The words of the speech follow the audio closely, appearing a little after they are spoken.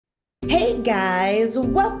Hey guys,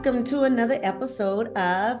 welcome to another episode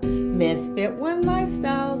of Ms.FitOne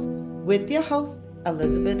Lifestyles with your host,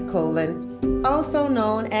 Elizabeth Colen, also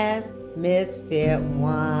known as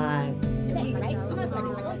Ms.FitOne.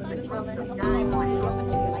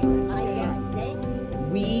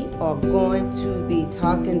 We are going to be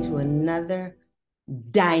talking to another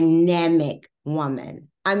dynamic woman.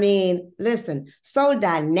 I mean, listen, so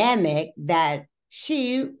dynamic that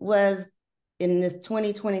she was in this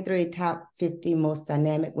 2023 top 50 most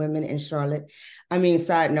dynamic women in Charlotte. I mean,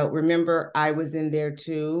 side note, remember I was in there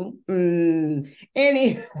too.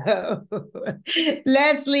 Anyhow,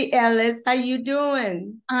 Leslie Ellis, how you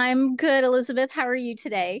doing? I'm good, Elizabeth. How are you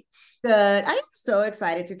today? Good. I am so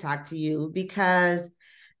excited to talk to you because,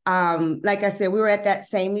 like I said, we were at that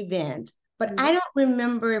same event, but I Yep. don't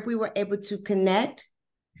remember if we were able to connect.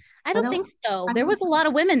 I I don't don't. think so. I There was don't a lot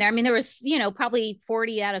of women there. I mean, there was, probably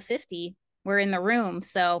 40 out of 50 were in the room.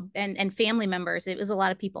 So, and family members. It was a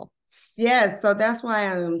lot of people. Yes, so that's why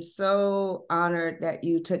I'm so honored that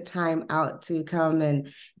you took time out to come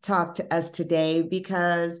and talk to us today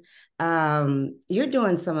because you're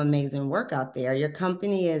doing some amazing work out there. Your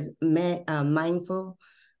company is Mindful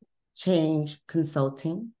Change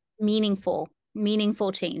Consulting. Meaningful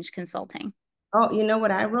change consulting. Oh, you know what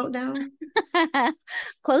I wrote down?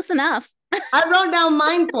 Close enough. I wrote down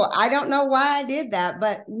mindful. I don't know why I did that,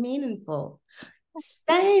 but meaningful.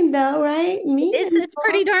 Same though, right? It's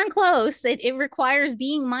pretty Meaningful. darn close. It requires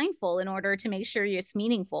being mindful in order to make sure it's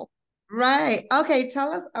meaningful. Right. Okay,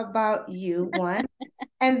 tell us about you, one,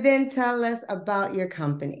 and then tell us about your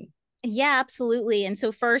company. Yeah, absolutely. And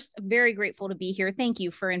so first, very grateful to be here. Thank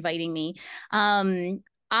you for inviting me.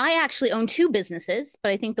 I actually own two businesses, but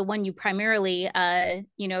I think the one you primarily, are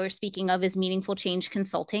speaking of is Meaningful Change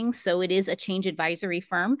Consulting. So it is a change advisory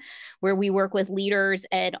firm where we work with leaders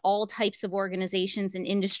at all types of organizations and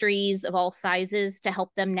industries of all sizes to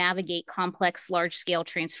help them navigate complex, large-scale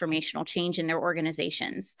transformational change in their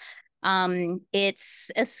organizations.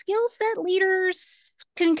 It's a skill set leaders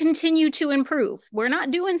can continue to improve. We're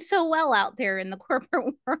not doing so well out there in the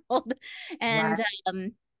corporate world. Right.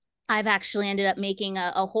 And I've actually ended up making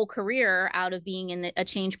a whole career out of being a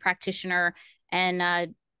change practitioner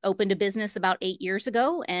and opened a business about 8 years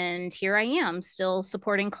ago. And here I am still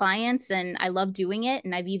supporting clients and I love doing it.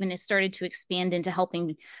 And I've even started to expand into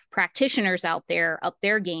helping practitioners out there up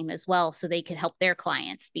their game as well so they could help their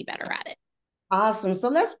clients be better at it. Awesome. So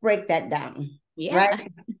let's break that down, Yeah. right?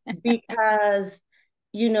 Because,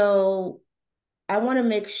 you know, I want to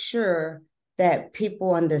make sure that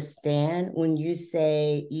people understand when you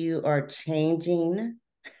say you are changing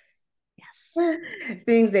Yes.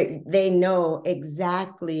 things that they know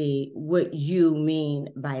exactly what you mean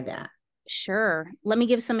by that. Sure. Let me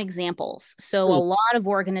give some examples. So, a Hmm. lot of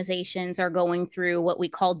organizations are going through what we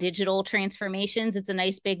call digital transformations. It's a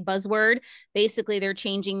nice big buzzword. Basically, they're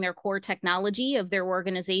changing their core technology of their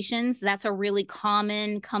organizations. That's a really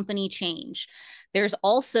common company change. There's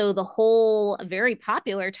also the whole very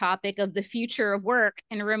popular topic of the future of work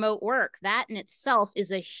and remote work. That in itself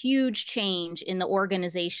is a huge change in the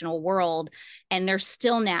organizational world and they're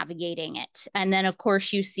still navigating it. And then, of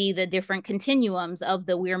course, you see the different continuums of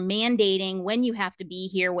the we're mandating when you have to be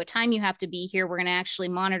here, what time you have to be here. We're going to actually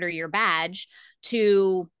monitor your badge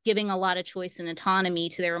to giving a lot of choice and autonomy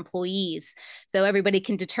to their employees so everybody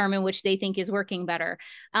can determine which they think is working better.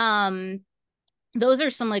 Those are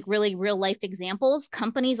some like really real life examples.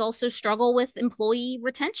 Companies also struggle with employee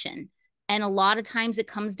retention. And a lot of times it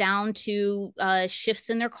comes down to shifts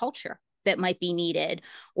in their culture that might be needed,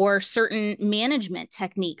 or certain management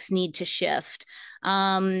techniques need to shift,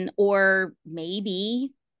 or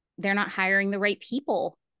maybe they're not hiring the right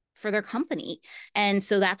people for their company. And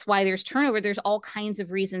so that's why there's turnover. There's all kinds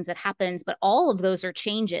of reasons it happens, but all of those are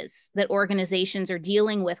changes that organizations are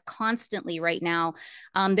dealing with constantly right now.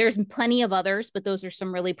 There's plenty of others, but those are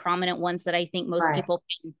some really prominent ones that I think most Right. people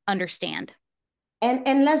can understand.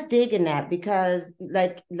 And let's dig in that because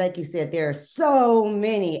like you said, there are so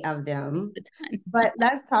many of them. But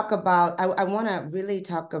let's talk about I want to really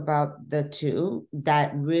talk about the two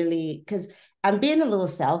that really because I'm being a little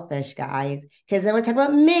selfish, guys, because I want to talk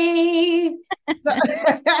about me. So,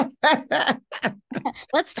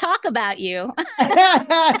 Let's talk about you.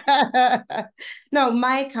 no,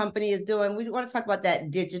 my company is doing, we want to talk about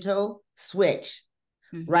that digital switch,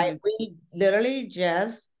 right? Mm-hmm. We literally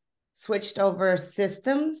just switched over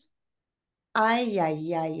systems. Ay,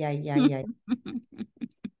 ay, ay, ay, ay, ay.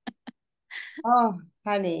 Oh,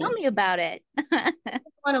 Tell honey, me about it. I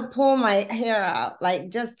want to pull my hair out, like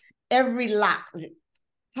just every lock.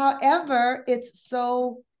 However, it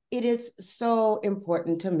is so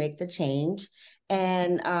important to make the change.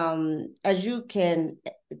 And as you can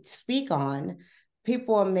speak on,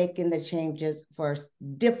 people are making the changes for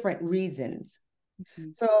different reasons.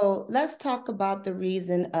 Mhm. So let's talk about the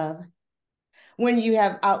reason of when you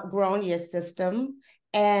have outgrown your system,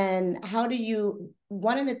 and how do you,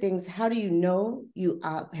 one of the things, how do you know you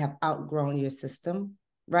have outgrown your system,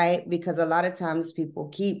 right? Because a lot of times people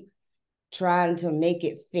keep trying to make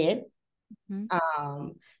it fit. Mhm.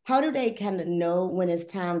 How do they kind of know when it's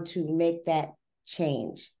time to make that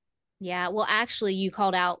change? Yeah, well, actually, you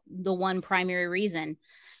called out the one primary reason.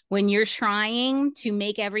 When you're trying to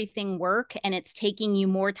make everything work and it's taking you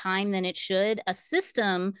more time than it should, a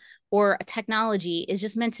system or a technology is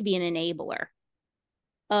just meant to be an enabler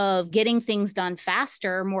of getting things done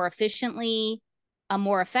faster, more efficiently,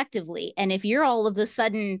 more effectively. And if you're all of a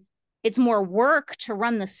sudden, it's more work to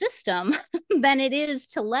run the system than it is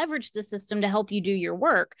to leverage the system to help you do your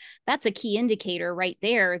work. That's a key indicator right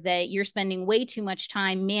there that you're spending way too much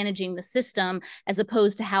time managing the system as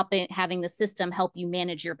opposed to having the system help you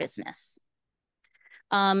manage your business.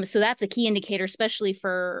 So that's a key indicator, especially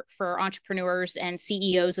for entrepreneurs and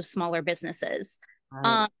CEOs of smaller businesses.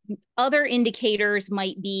 Right. Um, Other indicators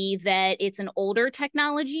might be that it's an older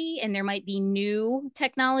technology and there might be new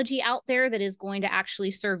technology out there that is going to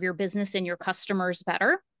actually serve your business and your customers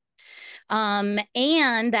better. And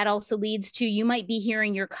that also leads to you might be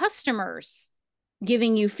hearing your customers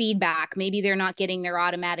giving you feedback. Maybe they're not getting their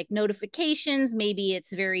automatic notifications. Maybe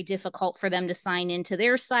it's very difficult for them to sign into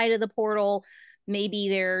their side of the portal. Maybe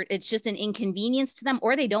it's just an inconvenience to them,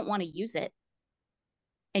 or they don't want to use it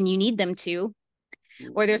and you need them to,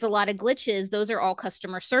 or there's a lot of glitches. Those are all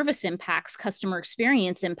customer service impacts, customer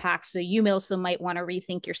experience impacts. So you also might want to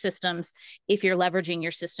rethink your systems if you're leveraging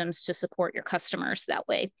your systems to support your customers that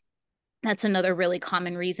way. That's another really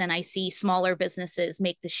common reason I see smaller businesses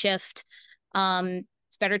make the shift.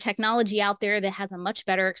 It's better technology out there that has a much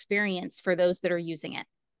better experience for those that are using it.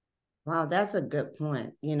 Wow, that's a good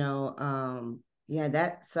point. Yeah,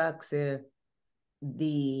 that sucks if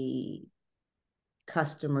the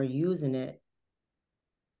customer using it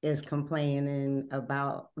is complaining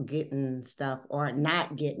about getting stuff or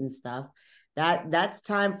not getting stuff. That's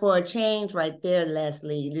time for a change right there,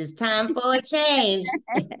 Leslie. It's time for a change.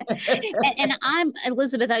 And I'm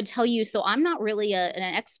Elizabeth, I'd tell you, so I'm not really an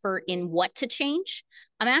expert in what to change.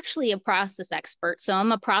 I'm actually a process expert. So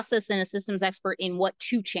I'm a process and a systems expert in what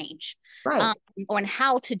to change, Right. um, on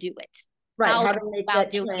how to do it, Right. how How to to go make about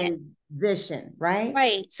that doing it. transition, right?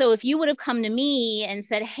 Right. So if you would have come to me and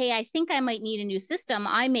said, "Hey, I think I might need a new system,"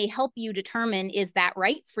 I may help you determine is that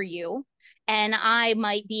right for you? And I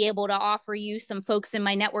might be able to offer you some folks in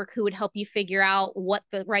my network who would help you figure out what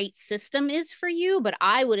the right system is for you. But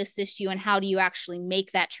I would assist you in how do you actually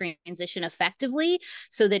make that transition effectively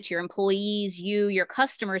so that your employees, your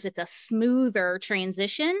customers, it's a smoother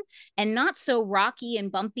transition and not so rocky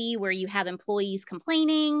and bumpy where you have employees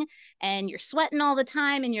complaining and you're sweating all the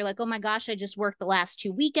time and you're like, oh my gosh, I just worked the last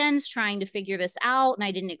 2 weekends trying to figure this out and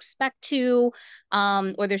I didn't expect to.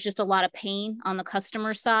 Or there's just a lot of pain on the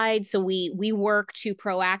customer side. So we work to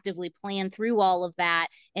proactively plan through all of that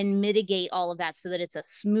and mitigate all of that so that it's a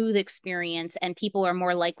smooth experience and people are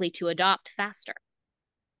more likely to adopt faster.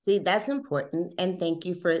 See, that's important. And thank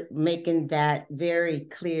you for making that very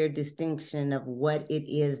clear distinction of what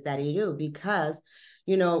it is that you do, because,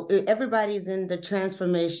 everybody's in the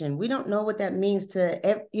transformation. We don't know what that means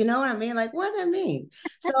you know what I mean? Like, what does that mean?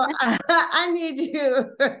 So I need you.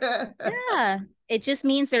 Yeah. It just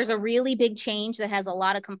means there's a really big change that has a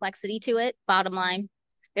lot of complexity to it. Bottom line,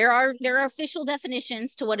 there are official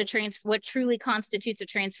definitions to what truly constitutes a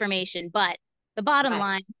transformation, but the bottom Right.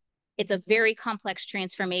 line, it's a very complex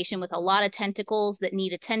transformation with a lot of tentacles that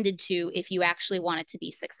need attended to if you actually want it to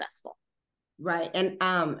be successful. Right. And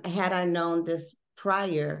had I known this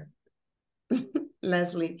prior,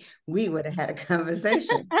 Leslie, we would have had a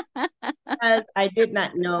conversation, because I did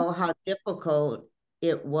not know how difficult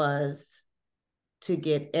it was to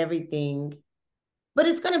get everything, but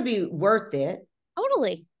it's going to be worth it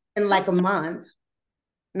Totally. in like a Totally. month.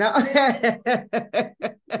 No.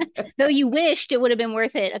 Though you wished it would have been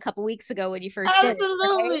worth it a couple weeks ago when you first did it, right?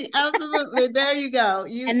 Absolutely. Absolutely. There you go.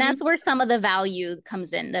 And You that's where some of the value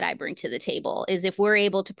comes in that I bring to the table is if we're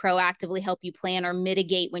able to proactively help you plan or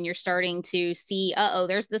mitigate when you're starting to see, oh,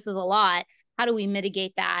 this is a lot. How do we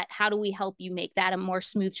mitigate that? How do we help you make that a more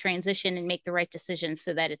smooth transition and make the right decisions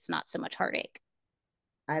so that it's not so much heartache?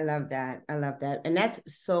 I love that. I love that. And that's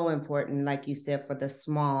so important, like you said, for the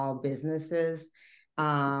small businesses.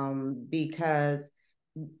 Because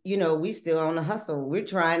we still on the hustle. We're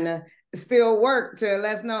trying to still work to,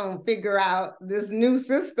 let's know, figure out this new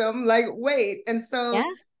system. Like, wait. And Yeah. so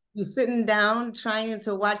you're sitting down trying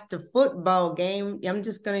to watch the football game. I'm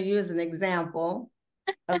just going to use an example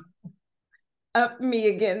of, me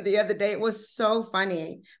again the other day. It was so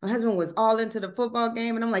funny. My husband was all into the football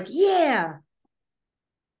game, and I'm like, yeah.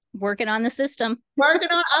 Working on the system.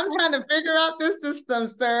 I'm trying to figure out this system,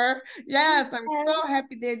 sir. Yes, I'm so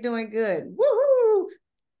happy they're doing good. Woohoo!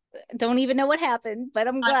 Don't even know what happened, but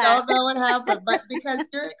I'm I glad. don't know what happened, but because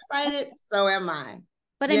you're excited, so am I.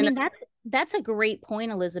 But I You know, mean, that's a great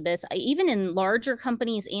point, Elizabeth. Even in larger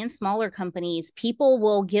companies and smaller companies, people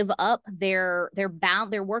will give up their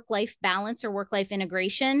work-life balance or work-life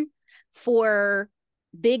integration for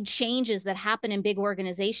big changes that happen in big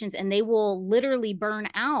organizations, and they will literally burn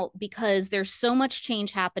out because there's so much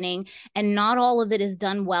change happening and not all of it is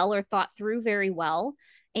done well or thought through very well,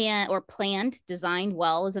 and or planned, designed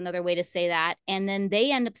well is another way to say that. And then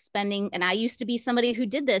they end up spending, and I used to be somebody who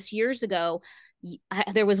did this years ago.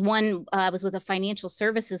 There was one, I was with a financial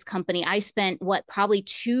services company. I spent what, probably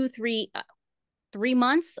 3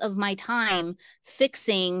 months of my time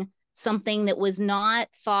fixing something that was not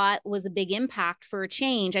thought was a big impact for a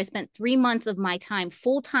change. I spent 3 months of my time,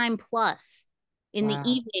 full time plus, in the wow.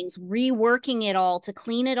 evenings, reworking it all to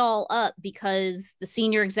clean it all up because the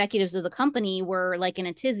senior executives of the company were like in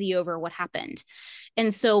a tizzy over what happened.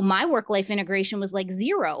 And so my work life integration was like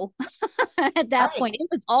zero at that Right, point. It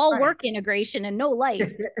was all right. work integration and no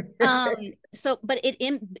life. So, but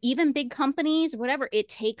even big companies, whatever, it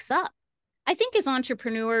takes up. I think as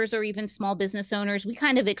entrepreneurs or even small business owners, we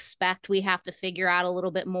kind of expect we have to figure out a little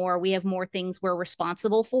bit more. We have more things we're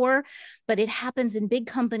responsible for, but it happens in big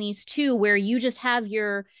companies too, where you just have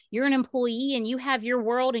you're an employee and you have your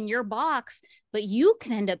world in your box, but you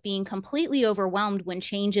can end up being completely overwhelmed when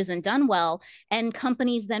change isn't done well. And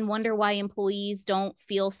companies then wonder why employees don't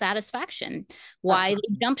feel satisfaction, why they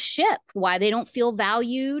Absolutely. jump ship, why they don't feel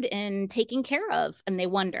valued and taken care of. And they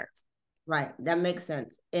wonder. Right. That makes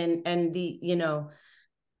sense. And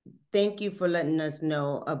thank you for letting us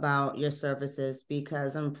know about your services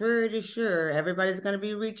because I'm pretty sure everybody's going to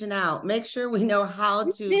be reaching out. Make sure we know how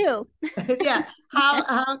Me to, too. yeah,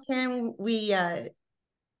 how can we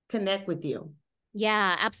connect with you?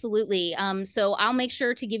 Yeah, absolutely. So I'll make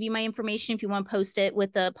sure to give you my information if you want to post it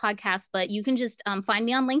with the podcast, but you can just find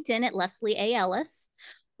me on LinkedIn at Leslie A. Ellis,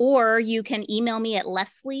 or you can email me at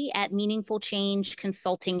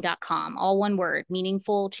leslie@meaningfulchangeconsulting.com. All one word,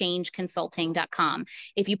 meaningfulchangeconsulting.com.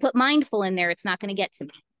 If you put mindful in there, it's not going to get to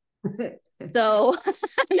me. So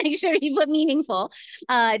make sure you put meaningful,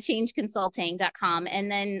 changeconsulting.com. And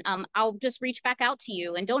then I'll just reach back out to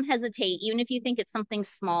you, and don't hesitate. Even if you think it's something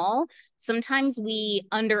small, sometimes we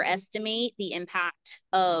underestimate the impact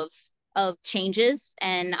of changes,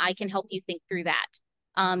 and I can help you think through that.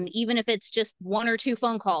 Even if it's just one or two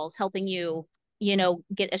phone calls helping you,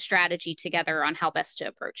 get a strategy together on how best to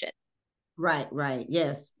approach it. Right, right.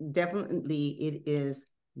 Yes, definitely it is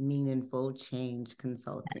meaningful change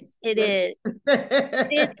consulting. Yes, it is.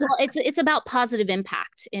 Well, it's about positive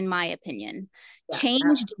impact, in my opinion. Yeah,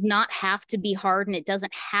 Change does not have to be hard and it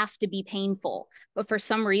doesn't have to be painful, but for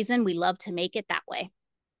some reason we love to make it that way,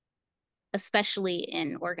 especially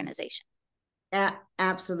in organization.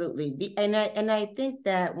 absolutely. And I think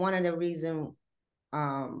that one of the reason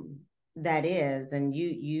um that is, and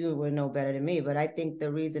you will know better than me, but I think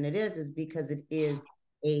the reason it is because it is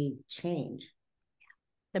a change.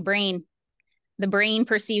 The brain, the brain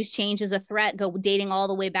perceives change as a threat, go dating all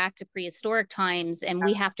the way back to prehistoric times, and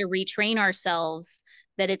we have to retrain ourselves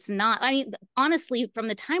that it's not. I mean, honestly, from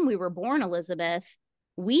the time we were born, Elizabeth,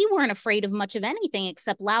 we weren't afraid of much of anything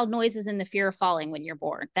except loud noises and the fear of falling when you're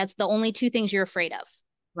born. That's the only two things you're afraid of.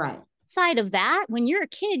 Right. Side of that, when you're a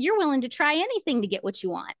kid, you're willing to try anything to get what you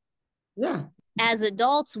want. Yeah. As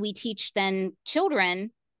adults, we teach then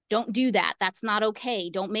children, don't do that. That's not okay.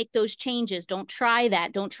 Don't make those changes. Don't try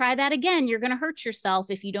that. Don't try that again. You're going to hurt yourself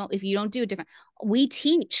if you don't do it different. We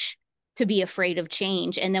teach to be afraid of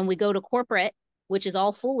change, and then we go to corporate, which is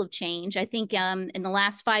all full of change. I think in the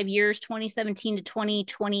last 5 years, 2017 to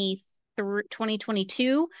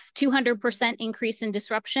 2022, 200% increase in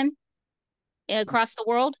disruption across the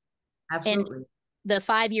world. And Absolutely. the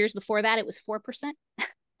 5 years before that, it was 4%.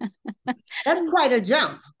 That's quite a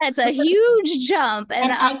jump. That's a huge jump. And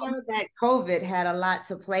And I know that COVID had a lot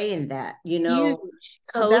to play in that, huge.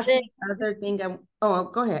 So that's COVID. the other thing. Oh,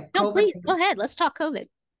 go ahead. No, COVID. please go ahead. Let's talk COVID.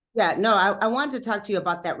 Yeah, no, I wanted to talk to you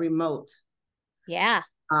about that remote Yeah.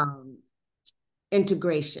 um,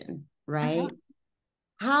 integration, Uh-huh. right?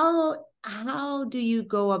 How do you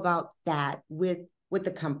go about that with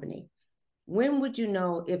the company? when would you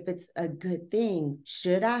know if it's a good thing?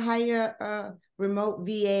 Should I hire a remote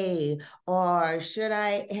VA, or should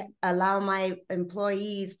I allow my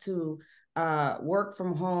employees to work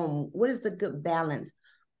from home? What is the good balance?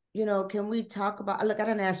 Can we talk about, look, I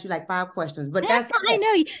didn't ask you like 5 questions, but that's I it.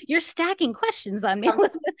 know you're stacking questions on me, I'm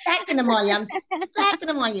Elizabeth. stacking them on you. I'm stacking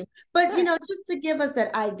them on you. But, just to give us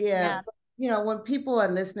that idea Yeah. of, when people are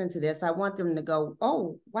listening to this, I want them to go,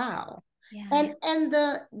 oh, wow. Yeah. And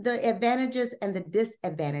the advantages and the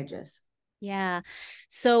disadvantages. Yeah.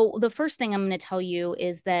 So the first thing I'm going to tell you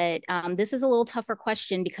is that this is a little tougher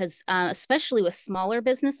question because, especially with smaller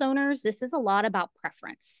business owners, this is a lot about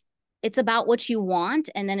preference. It's about what you want,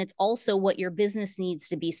 and then it's also what your business needs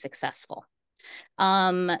to be successful.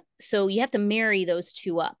 So you have to marry those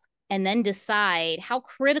two up and then decide how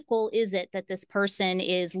critical is it that this person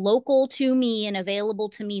is local to me and available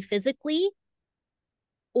to me physically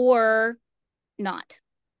or not.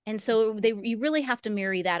 And so you really have to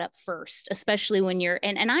marry that up first, especially when you're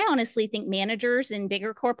and I honestly think managers in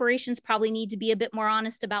bigger corporations probably need to be a bit more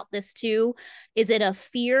honest about this too. Is it a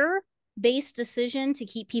fear based decision to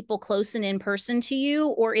keep people close and in person to you,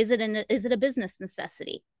 or is it a business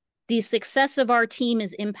necessity? The success of our team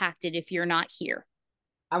is impacted if you're not here.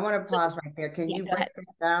 I want to pause right there. Can Yeah, you go break ahead.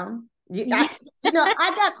 that down? Yeah.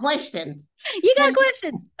 I got questions. You Can got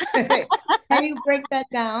questions. can you break that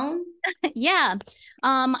down? Yeah,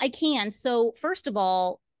 I can. So first of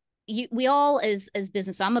all, we all as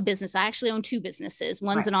business. So I'm a business. I actually own two businesses.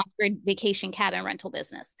 One's Right. an off-grid vacation cabin rental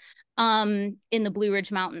business, in the Blue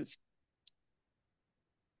Ridge Mountains.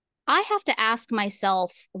 I have to ask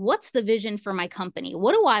myself, what's the vision for my company?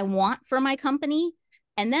 What do I want for my company?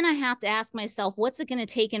 And then I have to ask myself, what's it going to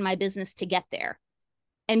take in my business to get there?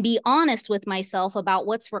 And be honest with myself about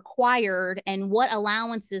what's required and what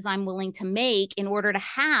allowances I'm willing to make in order to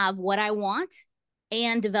have what I want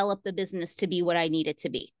and develop the business to be what I need it to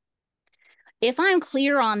be. If I'm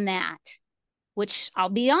clear on that, which I'll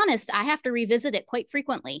be honest, I have to revisit it quite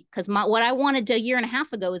frequently because what I wanted a year and a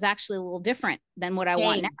half ago is actually a little different than what I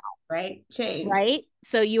want now. Change, right? Change. Right.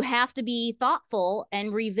 So you have to be thoughtful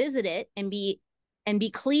and revisit it and be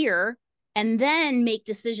clear and then make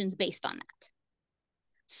decisions based on that.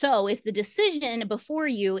 So if the decision before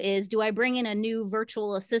you is, do I bring in a new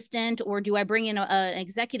virtual assistant or do I bring in an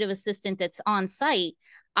executive assistant that's on site?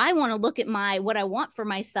 I want to look at what I want for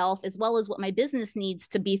myself as well as what my business needs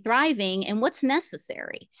to be thriving and what's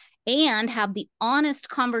necessary, and have the honest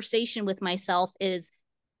conversation with myself is,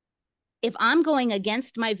 if I'm going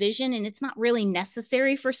against my vision and it's not really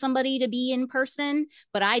necessary for somebody to be in person,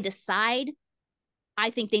 but I decide I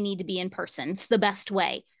think they need to be in person, it's the best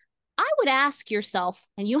way. I would ask yourself,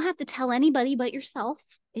 and you don't have to tell anybody but yourself,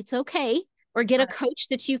 it's okay, or get a coach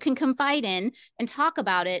that you can confide in and talk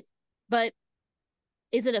about it. But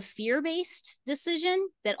is it a fear-based decision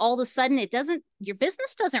that all of a sudden your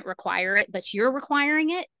business doesn't require it, but you're requiring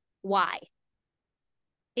it? Why?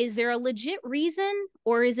 Is there a legit reason,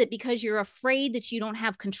 or is it because you're afraid that you don't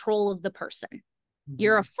have control of the person? Mm-hmm.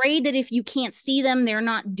 You're afraid that if you can't see them, they're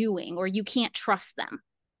not doing, or you can't trust them.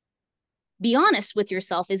 Be honest with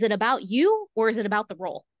yourself. Is it about you or is it about the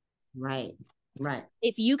role? Right. Right.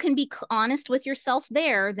 If you can be honest with yourself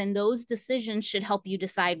there, then those decisions should help you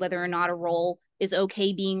decide whether or not a role is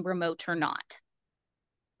okay being remote or not.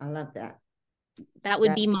 I love that. That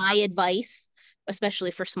would be my advice, especially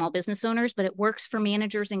for small business owners, but it works for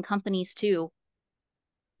managers and companies too.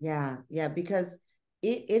 Yeah. Yeah. Because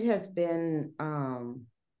it has been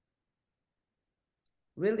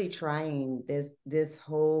really trying this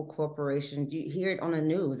whole corporation. You hear it on the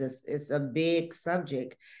news. It's a big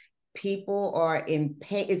subject. People are in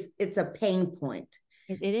pain. It's a pain point.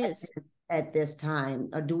 It is at this time.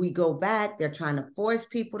 Do we go back? They're trying to force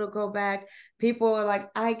people to go back. People are like,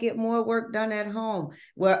 I get more work done at home,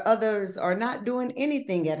 where others are not doing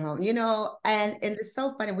anything at home, and it's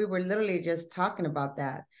so funny. We were literally just talking about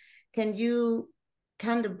that. Can you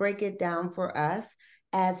kind of break it down for us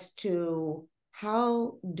as to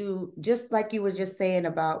how just like you were just saying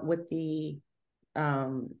about with the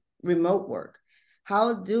remote work,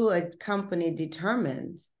 how do a company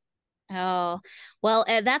determines? Oh, well,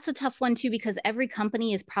 that's a tough one too, because every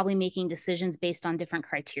company is probably making decisions based on different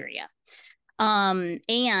criteria.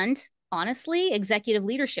 And honestly, executive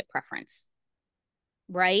leadership preference,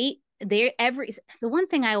 right? The one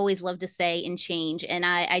thing I always love to say in change, and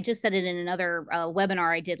I just said it in another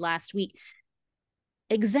webinar I did last week,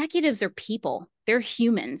 executives are people. They're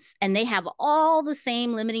humans, and they have all the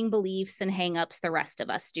same limiting beliefs and hangups the rest of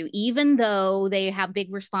us do, even though they have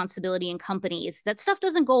big responsibility in companies. That stuff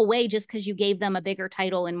doesn't go away just because you gave them a bigger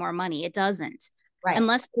title and more money. It doesn't. Right.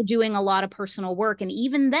 unless they're doing a lot of personal work. And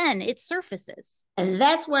even then, it surfaces. And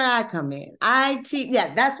that's where I come in. I teach,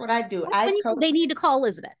 yeah, that's what I do. I coach. They need to call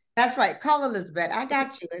Elizabeth. That's right. Call Elizabeth. I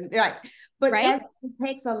got you. And right. But Right. it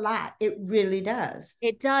takes a lot. It really does.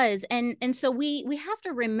 It does. And so we have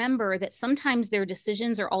to remember that sometimes their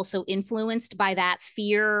decisions are also influenced by that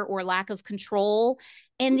fear or lack of control.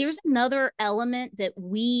 And there's another element that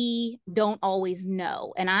we don't always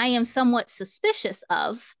know, and I am somewhat suspicious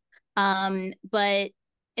of. But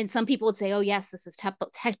and some people would say, "Oh, yes, this is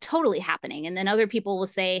totally happening," and then other people will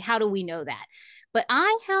say, "How do we know that?" But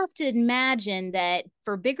I have to imagine that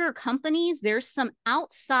for bigger companies, there's some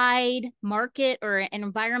outside market or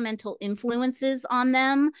environmental influences on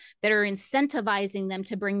them that are incentivizing them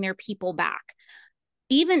to bring their people back.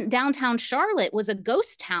 Even downtown Charlotte was a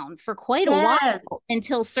ghost town for quite a Yes. while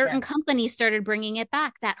until certain Yes. companies started bringing it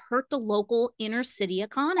back. That hurt the local inner city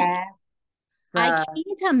economy. That's, I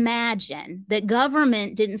can't imagine that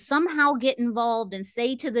government didn't somehow get involved and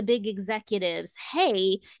say to the big executives,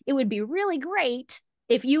 hey, it would be really great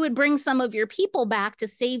if you would bring some of your people back to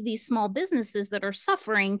save these small businesses that are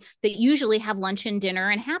suffering, that usually have lunch and dinner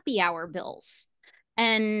and happy hour bills.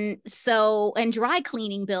 And so, and dry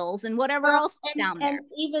cleaning bills and whatever well, else is down there. and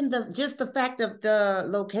even the fact of the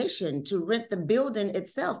location to rent the building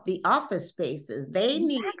itself, the office spaces, they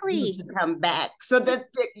need you to come back so that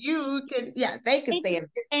you can, yeah, they can stay in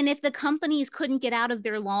business. And if the companies couldn't get out of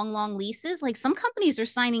their long leases, like some companies are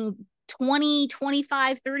signing 20,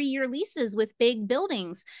 25, 30-year leases with big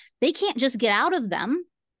buildings. They can't just get out of them.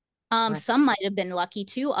 Right. Some might have been lucky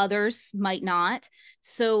to, others might not.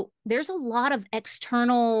 So there's a lot of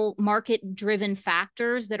external market-driven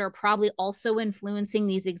factors that are probably also influencing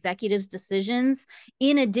these executives' decisions,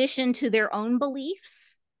 in addition to their own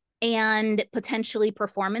beliefs and potentially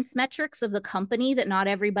performance metrics of the company that not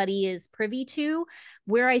everybody is privy to.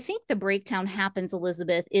 Where I think the breakdown happens,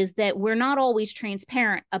 Elizabeth, is that we're not always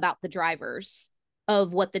transparent about the drivers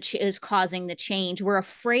of what is causing the change. We're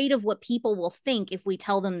afraid of what people will think if we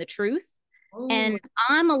tell them the truth. Ooh. And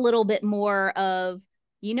I'm a little bit more of,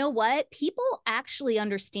 you know what? People actually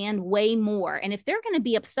understand way more. And if they're going to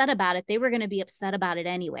be upset about it, they were going to be upset about it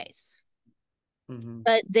anyways. Mm-hmm.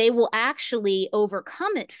 But they will actually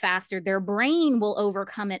overcome it faster. Their brain will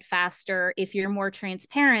overcome it faster if you're more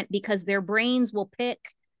transparent, because their brains will pick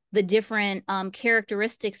the different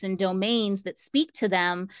characteristics and domains that speak to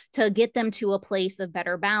them to get them to a place of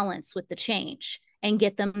better balance with the change and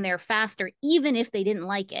get them there faster, even if they didn't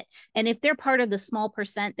like it. And if they're part of the small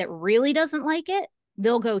percent that really doesn't like it,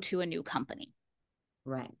 they'll go to a new company.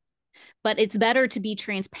 Right. But it's better to be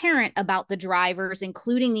transparent about the drivers,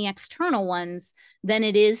 including the external ones, than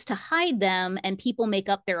it is to hide them and people make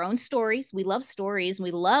up their own stories. We love stories.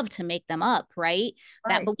 We love to make them up, right?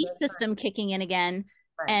 That belief system kicking in again.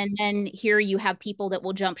 Right. And then here you have people that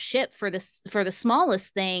will jump ship for the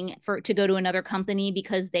smallest thing to go to another company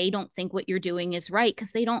because they don't think what you're doing is right,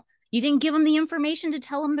 because you didn't give them the information to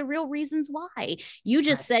tell them the real reasons why. You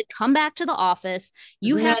just said, come back to the office.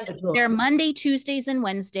 You have to be there Monday, Tuesdays, and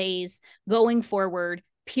Wednesdays going forward,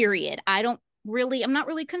 period. I'm not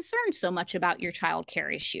really concerned so much about your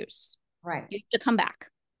childcare issues. Right. You have to come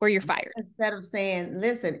back or you're fired. Instead of saying,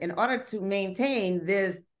 listen, in order to maintain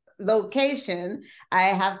this location, I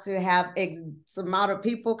have to have some amount of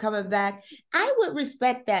people coming back. I would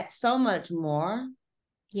respect that so much more.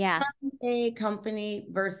 Yeah. From a company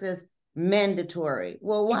versus mandatory.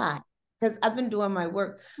 Well, why? Because I've been doing my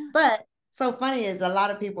work. But so funny is a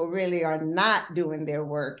lot of people really are not doing their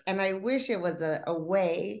work. And I wish it was a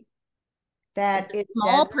way that it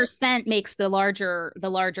small percent makes the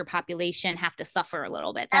larger population have to suffer a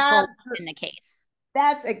little bit. That's always been the case.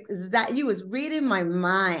 That's exactly, you was reading my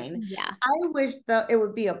mind. Yeah. I wish it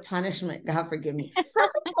would be a punishment. God forgive me. Some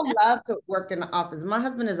people love to work in the office. My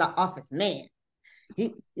husband is an office man.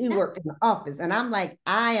 He worked in the office, and I'm like,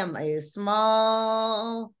 I am I'm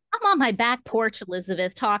on my back porch,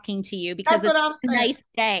 Elizabeth, talking to you because it's a nice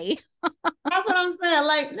day. That's what I'm saying.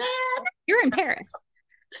 Like, man, you're in Paris.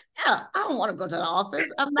 Yeah, I don't want to go to the office.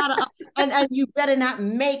 I'm not and you better not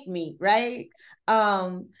make me, right?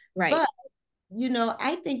 Right. But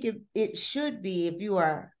I think it should be, if you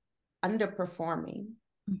are underperforming,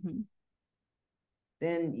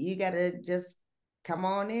 then you gotta just come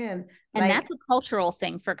on in. And that's a cultural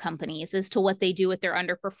thing for companies as to what they do with their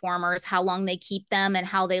underperformers, how long they keep them, and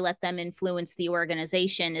how they let them influence the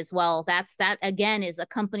organization as well. That again is a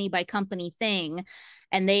company by company thing.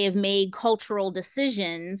 And they have made cultural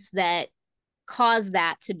decisions that cause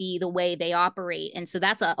that to be the way they operate. And so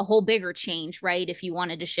that's a whole bigger change, right? If you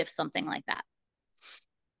wanted to shift something like that.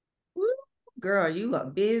 Girl, you are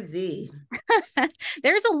busy.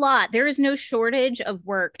 There's a lot. There is no shortage of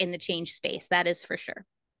work in the change space. That is for sure.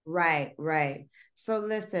 Right, right. So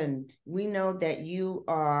listen, we know that you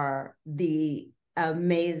are the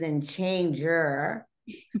amazing changer.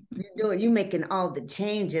 You making all the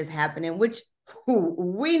changes happening, which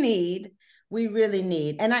we need, we really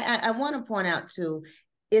need. And I want to point out too,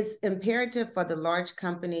 it's imperative for the large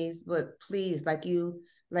companies, but please, like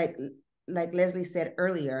like Leslie said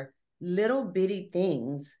earlier, little bitty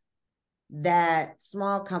things that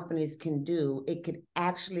small companies can do, it could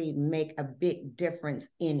actually make a big difference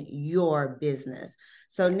in your business.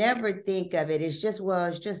 So never think of it as just, well,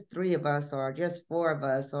 it's just three of us or just four of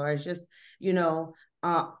us or it's just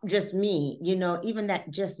me. Even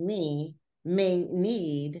that just me may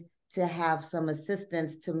need to have some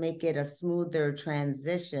assistance to make it a smoother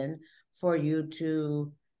transition for you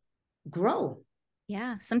to grow.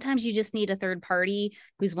 Yeah, sometimes you just need a third party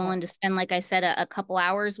who's willing to spend, like I said, a couple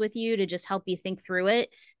hours with you to just help you think through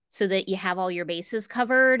it so that you have all your bases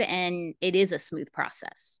covered and it is a smooth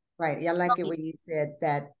process. Right. Yeah, I like it when you said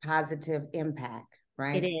that positive impact, It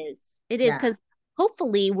right? is. It is Yeah. because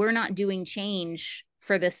hopefully we're not doing change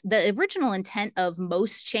for this. The original intent of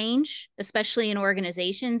most change, especially in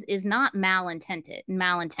organizations, is not malintent.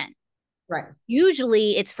 Right.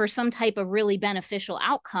 Usually it's for some type of really beneficial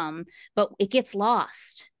outcome, but it gets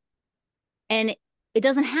lost. And it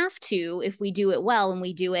doesn't have to if we do it well and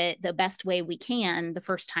we do it the best way we can the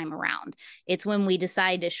first time around. It's when we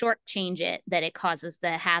decide to shortchange it that it causes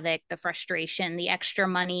the havoc, the frustration, the extra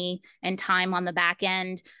money and time on the back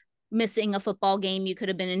end, missing a football game you could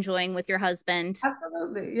have been enjoying with your husband.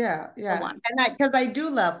 Absolutely. Yeah. So Yeah. on. And because I do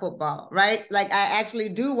love football, right? Like I actually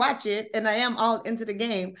do watch it and I am all into the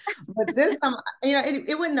game. But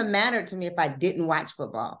it wouldn't have mattered to me if I didn't watch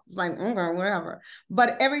football. It's like, okay, whatever.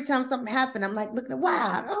 But every time something happened, I'm like, look at,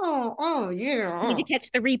 wow. Oh, yeah. I need to Oh. catch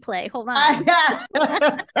the replay. Hold on.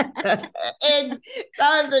 And that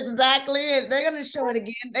was exactly it. They're gonna show it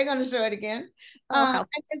again. They're gonna show it again. Oh, wow. And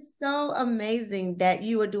it's so amazing that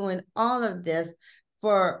you are doing all of this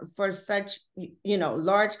for such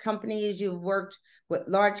large companies. You've worked with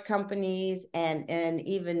large companies and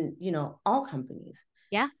even all companies.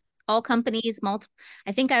 Yeah. All companies, multiple.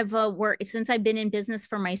 I think I've worked since I've been in business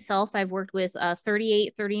for myself. I've worked with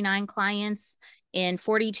 38, 39 clients in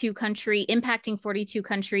 42 impacting 42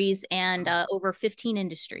 countries and over 15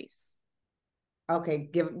 industries. Okay,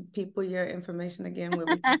 give people your information again. Where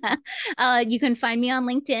we You can find me on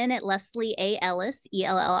LinkedIn at Leslie A. Ellis,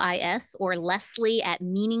 Ellis, or Leslie at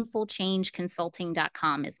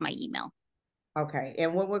meaningfulchangeconsulting.com is my email. Okay,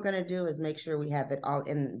 and what we're gonna do is make sure we have it all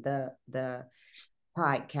in the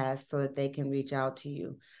podcast so that they can reach out to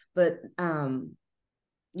you. But I'm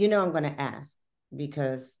going to ask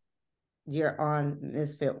because you're on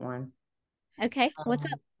Ms.FitOne. Okay, what's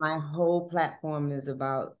up? My whole platform is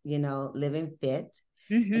about living fit.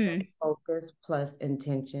 Mm-hmm. Focus plus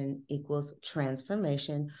intention equals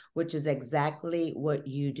transformation, which is exactly what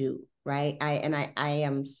you do, right? I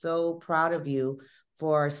am so proud of you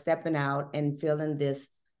for stepping out and filling this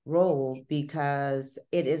role because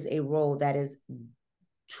it is a role that is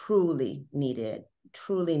truly needed,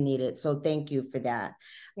 truly needed. So thank you for that.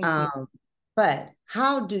 Thank you. But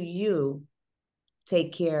how do you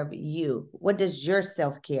take care of you? What does your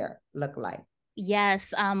self-care look like?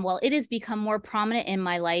 Yes. Well, it has become more prominent in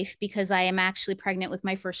my life because I am actually pregnant with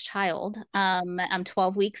my first child. I'm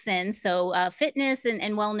 12 weeks in. So fitness and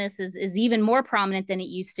wellness is even more prominent than it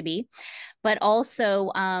used to be. But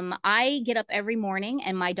also, I get up every morning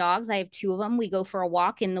and my dogs, I have two of them. We go for a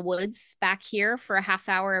walk in the woods back here for a half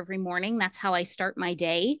hour every morning. That's how I start my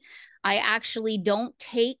day. I actually don't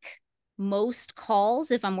take most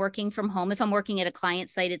calls if I'm working from home. If I'm working at a client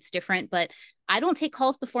site, it's different, but I don't take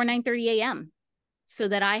calls before 9:30 a.m. so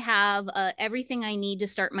that I have everything I need to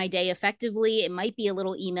start my day effectively. It might be a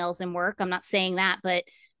little emails and work. I'm not saying that, but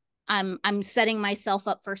I'm setting myself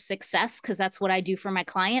up for success because that's what I do for my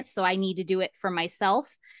clients. So I need to do it for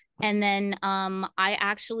myself. And then I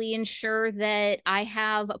actually ensure that I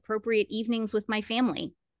have appropriate evenings with my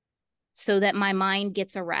family so that my mind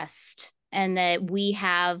gets a rest and that we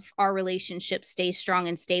have our relationship stay strong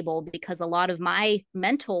and stable because a lot of my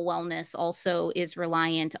mental wellness also is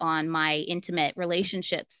reliant on my intimate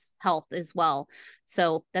relationships health as well.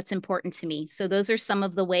 So that's important to me. So those are some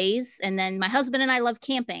of the ways. And then my husband and I love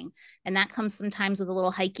camping, and that comes sometimes with a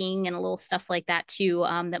little hiking and a little stuff like that too,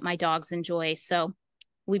 that my dogs enjoy. So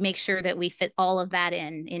we make sure that we fit all of that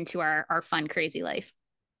into our fun, crazy life.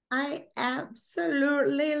 I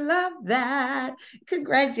absolutely love that.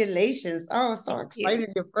 Congratulations. Oh, so Thank you. excited.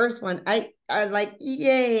 Your first one. I like,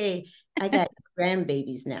 yay. I got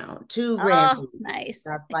grandbabies now. Two Oh, grandbabies. nice.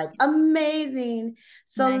 That's like amazing.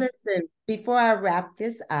 So Nice. listen, before I wrap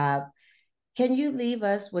this up, can you leave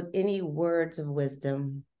us with any words of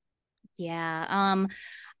wisdom? Yeah.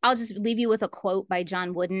 I'll just leave you with a quote by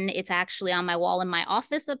John Wooden. It's actually on my wall in my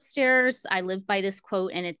office upstairs. I live by this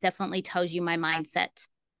quote, and it definitely tells you my mindset.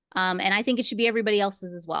 And I think it should be everybody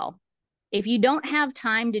else's as well. If you don't have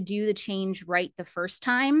time to do the change right the first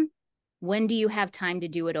time, when do you have time to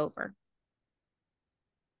do it over?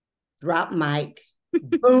 Drop mic.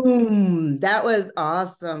 Boom. That was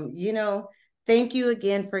awesome. Thank you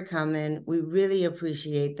again for coming. We really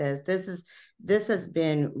appreciate this. This has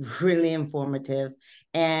been really informative,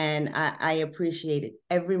 and I appreciate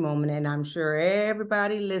every moment. And I'm sure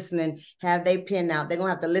everybody listening have they pen out. They're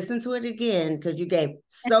gonna have to listen to it again because you gave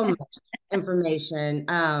so much information.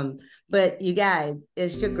 But you guys,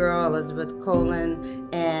 it's your girl Elizabeth Colen,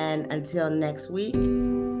 and until next week,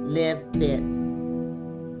 live fit.